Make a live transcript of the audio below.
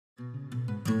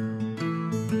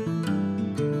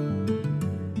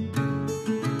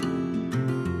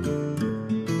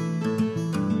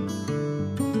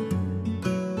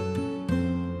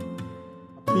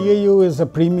PAU is a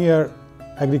premier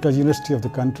agricultural university of the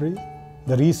country.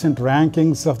 The recent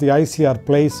rankings of the ICR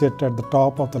place it at the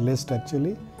top of the list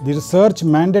actually. The research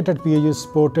mandate at PAU is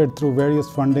supported through various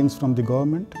fundings from the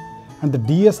government, and the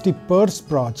DST Purse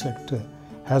Project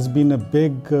has been a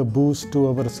big boost to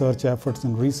our research efforts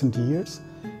in recent years.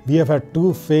 We have had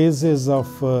two phases of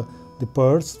the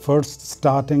Purse, first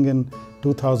starting in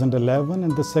 2011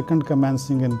 and the second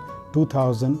commencing in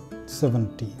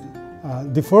 2017.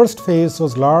 The first phase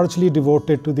was largely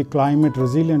devoted to the climate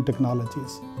resilient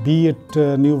technologies, be it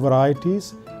new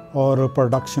varieties or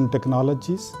production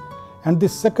technologies. And the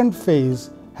second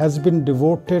phase has been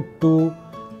devoted to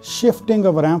shifting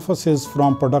our emphasis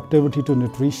from productivity to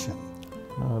nutrition.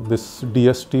 This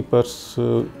DST Purse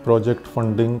project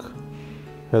funding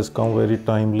has come very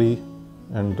timely,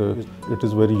 and it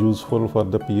is very useful for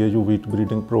the PAU wheat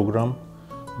breeding program.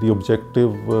 The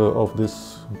objective of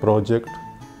this project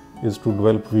is to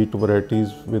develop wheat varieties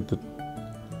with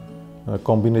a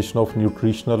combination of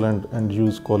nutritional and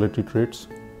use quality traits.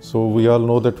 So we all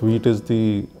know that wheat is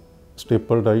the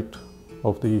staple diet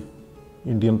of the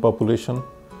Indian population,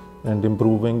 and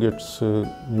improving its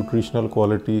nutritional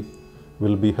quality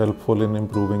will be helpful in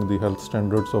improving the health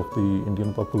standards of the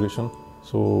Indian population.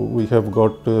 So we have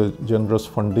got generous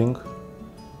funding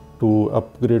to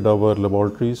upgrade our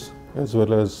laboratories, as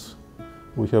well as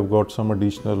we have got some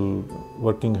additional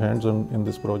working hands in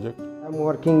this project. I'm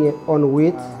working on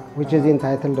wheat, which is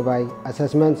entitled by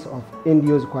assessments of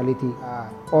end-use quality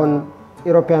on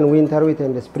European winter wheat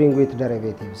and spring wheat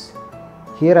derivatives.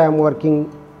 Here I am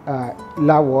working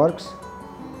lab works.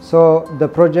 So the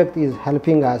project is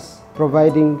helping us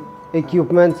providing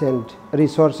equipments and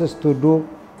resources to do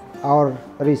our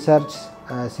research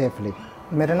safely.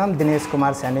 मेरा नाम दिनेश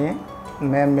कुमार सैनी है।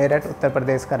 मैं मेरठ उत्तर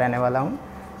प्रदेश का रहने वाला हूँ।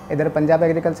 इधर Punjab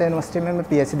agriculture university में मैं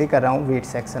PhD कर रहा हूँ वीट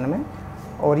सेक्शन में।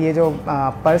 और ये जो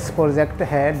पर्स प्रोजेक्ट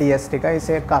है DST का,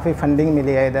 इसे काफ़ी फंडिंग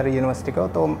मिली है इधर यूनिवर्सिटी को,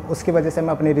 तो उसकी वजह से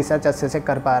मैं अपनी रिसर्च अच्छे से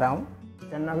कर पा रहा हूँ।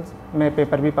 जर्नल्स में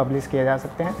पेपर भी पब्लिश किए जा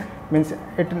सकते हैं। मीन्स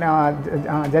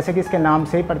जैसे कि इसके नाम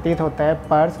से ही प्रतीत होता है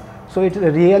purse, so it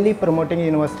really promoting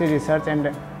university research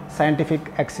and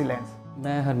scientific excellence.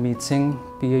 मैं हरमीत ਸਿੰਘ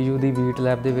PAU ਦੀ ਵੀਟ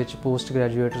ਲੈਬ ਦੇ ਵਿੱਚ ਪੋਸਟ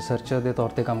ਗ੍ਰੈਜੂਏਟ ਰਿਸਰਚਰ ਦੇ ਤੌਰ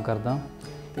ਤੇ ਕੰਮ ਕਰਦਾ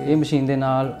ਤੇ ਇਹ ਮਸ਼ੀਨ ਦੇ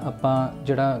ਨਾਲ ਆਪਾਂ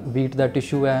ਜਿਹੜਾ ਵੀਟ ਦਾ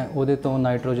ਟਿਸ਼ੂ ਹੈ ਉਹਦੇ ਤੋਂ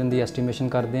ਨਾਈਟ੍ਰੋਜਨ ਦੀ ਐਸਟੀਮੇਸ਼ਨ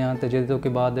ਕਰਦੇ ਹਾਂ ਤੇ ਜਿਹਦੇ ਤੋਂ ਕਿ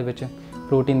ਬਾਅਦ ਦੇ ਵਿੱਚ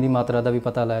ਪ੍ਰੋਟੀਨ ਦੀ ਮਾਤਰਾ ਦਾ ਵੀ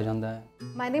ਪਤਾ ਲਾਇਆ ਜਾਂਦਾ ਹੈ।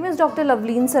 My name is Dr.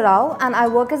 Loveleen Sarao and I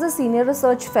work as a senior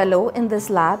research fellow in this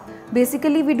lab.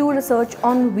 Basically we do research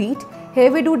on wheat.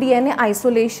 Here we do DNA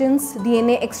isolations,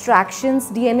 DNA extractions,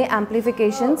 DNA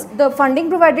amplifications. The funding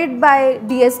provided by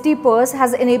DST Purse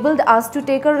has enabled us to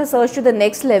take our research to the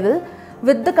next level.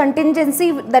 With the contingency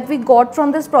that we got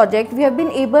from this project, we have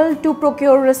been able to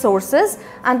procure resources,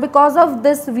 and because of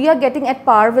this we are getting at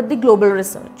par with the global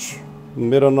research.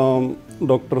 मेरा नाम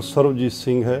doctor Sarvjeet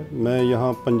Singh है। मैं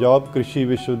यहाँ पंजाब कृषि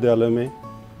विश्वविद्यालय में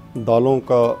दालों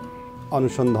का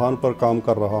अनुसंधान पर काम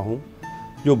कर रहा हूँ।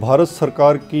 जो भारत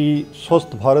सरकार की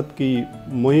स्वस्थ भारत की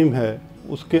मुहिम है,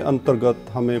 उसके अंतर्गत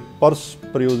हमें पर्स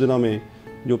परियोजना में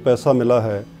जो पैसा मिला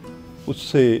है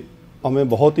उससे हमें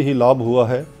बहुत ही लाभ हुआ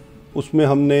है। उसमें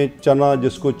हमने चना,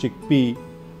 जिसको चिकपी,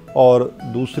 और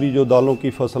दूसरी जो दालों की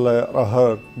फसल है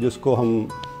अरहर, जिसको हम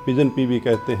पिजन पी भी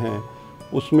कहते हैं,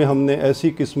 उसमें हमने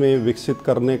ऐसी किस्में विकसित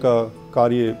करने का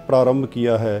कार्य प्रारंभ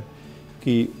किया है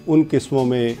कि उन किस्मों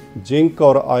में जिंक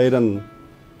और आयरन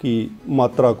की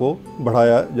मात्रा को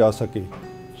बढ़ाया जा सके।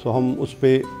 सो हम उस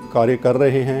पर कार्य कर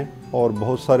रहे हैं और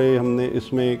बहुत सारे हमने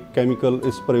इसमें केमिकल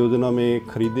इस परियोजना में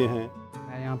ख़रीदे हैं।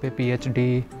 मैं यहाँ पे PhD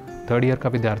थर्ड ईयर का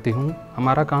विद्यार्थी हूँ।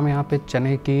 हमारा काम यहाँ पे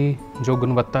चने की जो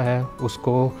गुणवत्ता है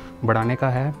उसको बढ़ाने का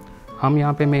है। हम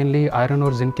यहाँ पे मेनली आयरन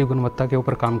और जिंक की गुणवत्ता के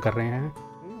ऊपर काम कर रहे हैं।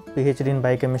 PhD in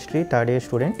biochemistry, third year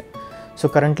student. So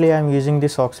currently I am using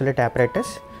this oxalate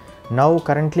apparatus. Now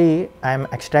currently I am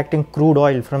extracting crude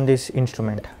oil from this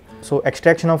instrument. So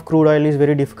extraction of crude oil is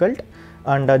very difficult,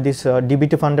 and this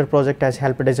DBT funder project has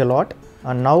helped us a lot,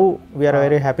 and now we are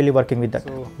very happily working with that.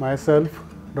 So myself,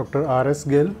 Dr. R.S.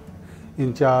 Gill,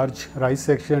 in charge Rice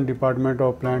Section, Department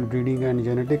of Plant Breeding and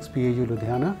Genetics, PAU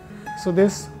Ludhiana. So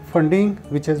this funding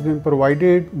which has been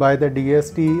provided by the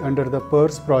DST under the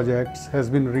Purse projects has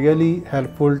been really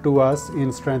helpful to us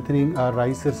in strengthening our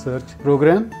rice research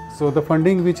program. So the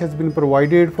funding which has been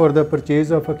provided for the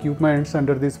purchase of equipments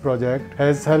under this project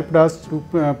has helped us to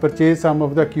purchase some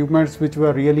of the equipments which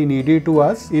were really needed to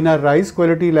us. In our rice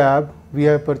quality lab, we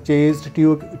have purchased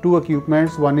two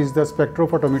equipments. One is the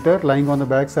spectrophotometer lying on the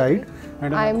back side.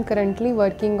 And I am currently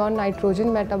working on nitrogen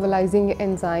metabolizing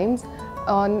enzymes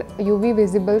on UV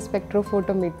visible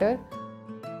spectrophotometer.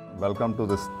 Welcome to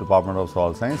this Department of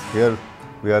Soil Science. Here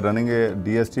we are running a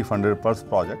DST funded Purse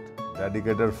project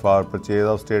dedicated for purchase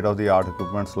of state-of-the-art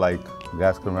equipments like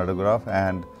gas chromatograph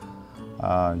and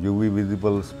UV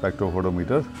visible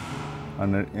spectrophotometer.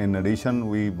 And in addition,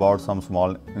 we bought some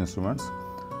small instruments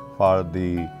for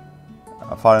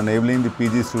enabling the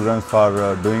PG students for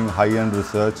doing high-end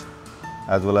research,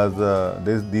 as well as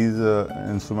these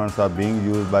instruments are being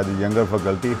used by the younger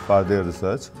faculty for their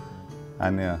research.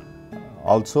 And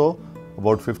also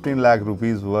about 15 lakh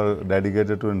rupees were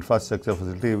dedicated to infrastructure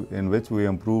facility, in which we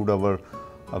improved our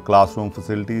classroom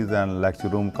facilities and lecture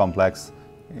room complex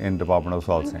in Department of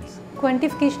Soil Science.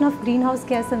 Quantification of greenhouse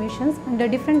gas emissions under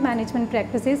different management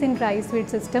practices in dry sweet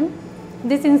system.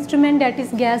 This instrument, that is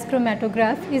gas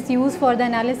chromatograph, is used for the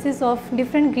analysis of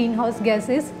different greenhouse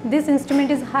gases. This instrument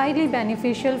is highly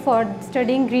beneficial for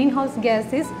studying greenhouse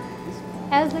gases.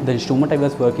 The instrument I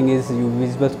was working is UV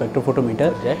visible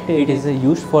spectrophotometer. It is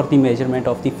used for the measurement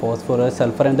of the phosphorus,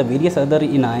 sulfur and the various other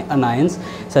anions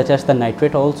such as the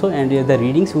nitrate also, and the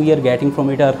readings we are getting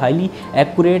from it are highly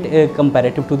accurate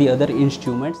comparative to the other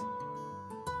instruments.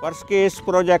 Purse के इस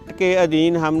project के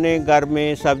अधीन हमने घर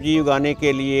में सब्जी उगाने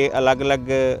के लिए अलग अलग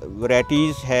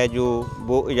वैरायटीज़ है जो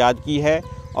वो ईजाद की है,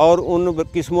 और उन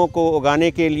किस्मों को उगाने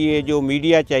के लिए जो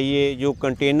मीडिया चाहिए, जो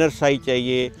कंटेनर साइज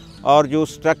चाहिए और जो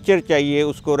स्ट्रक्चर चाहिए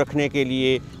उसको रखने के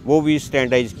लिए वो भी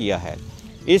स्टैंडर्डाइज़ किया है।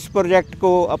 इस प्रोजेक्ट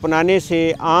को अपनाने से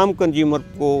आम कंज्यूमर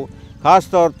को ख़ास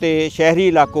तौर पे शहरी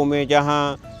इलाकों में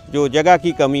जहाँ जो जगह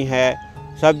की कमी है,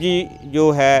 सब्जी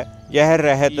जो है जहर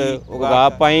रहित उगा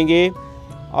पाएंगे,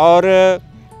 और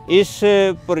इस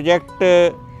प्रोजेक्ट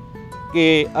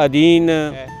के अधीन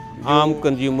आम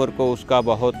कंज्यूमर को उसका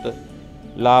बहुत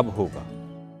लाभ होगा।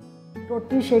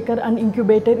 Rotary shaker and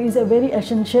incubator is a very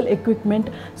essential equipment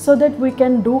so that we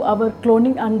can do our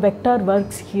cloning and vector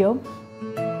works here.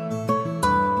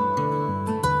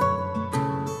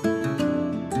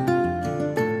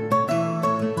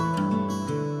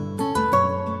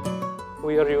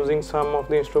 We are using some of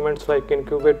the instruments like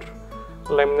incubator,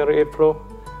 laminar airflow,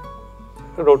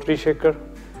 rotary shaker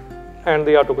and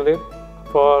the autoclave.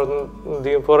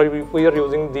 We are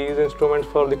using these instruments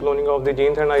for the cloning of the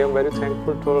genes, and I am very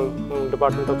thankful to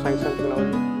Department of Science and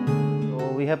Technology.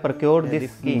 So we have procured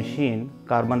this machine,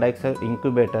 carbon dioxide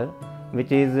incubator,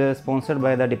 which is sponsored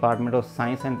by the Department of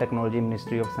Science and Technology,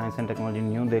 Ministry of Science and Technology,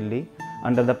 New Delhi,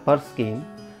 under the Purse scheme.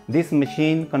 This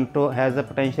machine has the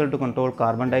potential to control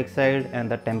carbon dioxide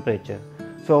and the temperature.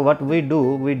 So what we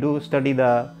do study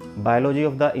the biology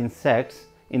of the insects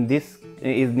in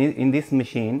this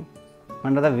machine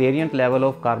under the variant level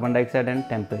of carbon dioxide and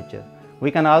temperature.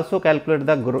 We can also calculate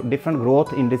the different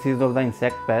growth indices of the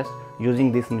insect pest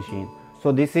using this machine.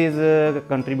 So this is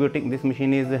this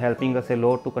machine is helping us a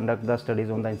lot to conduct the studies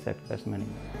on the insect pest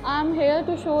management. I am here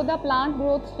to show the plant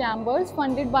growth chambers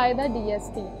funded by the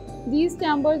DST. These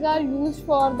chambers are used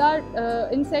for the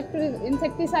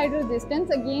insecticide resistance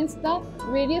against the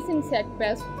various insect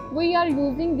pests. We are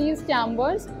using these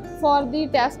chambers for the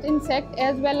test insect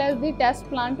as well as the test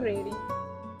plant rearing.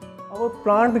 Our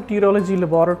plant bacteriology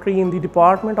laboratory in the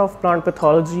Department of Plant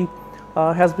Pathology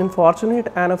has been fortunate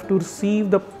enough to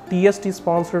receive the DST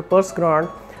sponsored Purse grant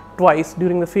twice,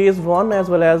 during the phase 1 as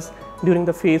well as during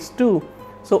the phase 2.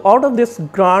 So out of this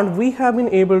grant we have been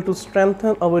able to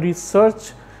strengthen our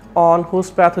research on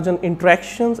host pathogen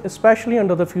interactions, especially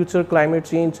under the future climate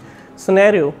change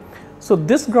scenario. So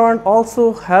this grant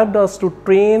also helped us to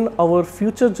train our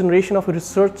future generation of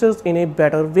researchers in a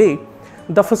better way.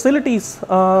 The facilities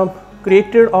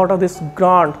created out of this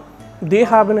grant, they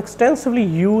have been extensively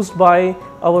used by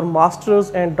our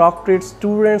masters and doctorate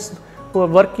students who are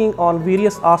working on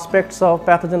various aspects of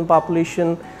pathogen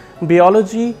population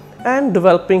biology and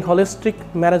developing holistic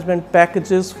management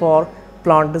packages for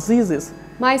plant diseases.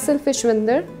 Myself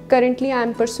Ishwinder, currently I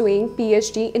am pursuing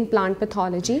PhD in plant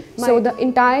pathology. So the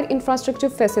entire infrastructure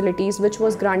facilities which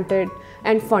was granted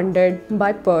and funded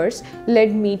by Purse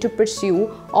led me to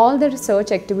pursue all the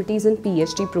research activities in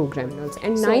PhD programs,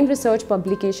 and 9 research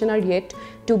publications are yet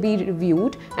to be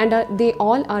reviewed, and they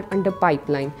all are under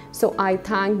pipeline. So I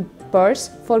thank Purse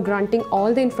for granting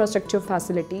all the infrastructure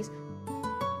facilities.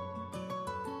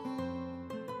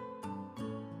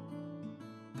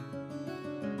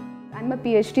 I'm a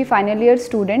PhD final year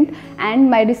student, and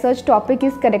my research topic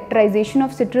is characterization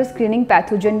of citrus screening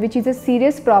pathogen, which is a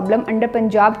serious problem under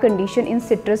Punjab condition in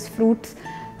citrus fruits.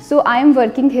 So I am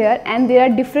working here, and there are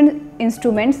different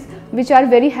instruments which are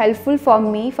very helpful for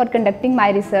me for conducting my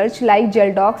research, like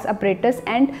gel docs apparatus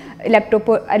and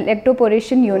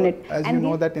electroporation unit. As you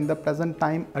know that in the present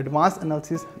time, advanced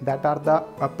analysis that are the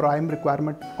prime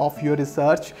requirement of your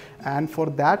research, and for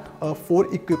that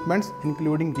 4 equipments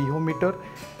including rheometer,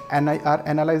 NIR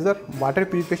analyzer, water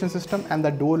purification system, and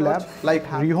the DOE lab like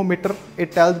rheometer.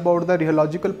 It tells about the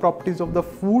rheological properties of the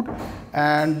food,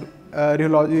 and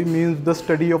rheology means the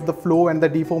study of the flow and the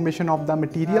deformation of the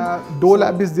material. DOE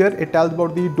lab is there. It tells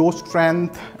about the dough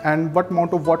strength and what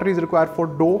amount of water is required for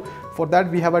dough. For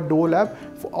that we have a DOE lab.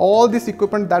 For all this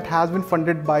equipment that has been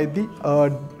funded by the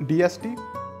DST.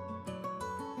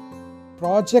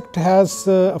 Project has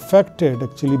affected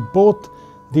actually both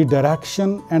the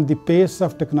direction and the pace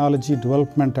of technology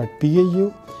development at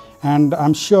PAU, and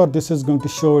I'm sure this is going to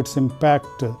show its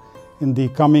impact in the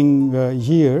coming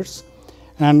years.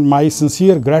 And my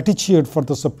sincere gratitude for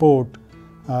the support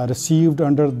received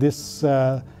under this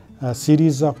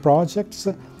series of projects,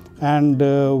 and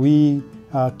we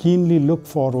keenly look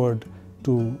forward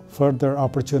to further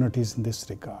opportunities in this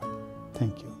regard.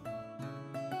 Thank you.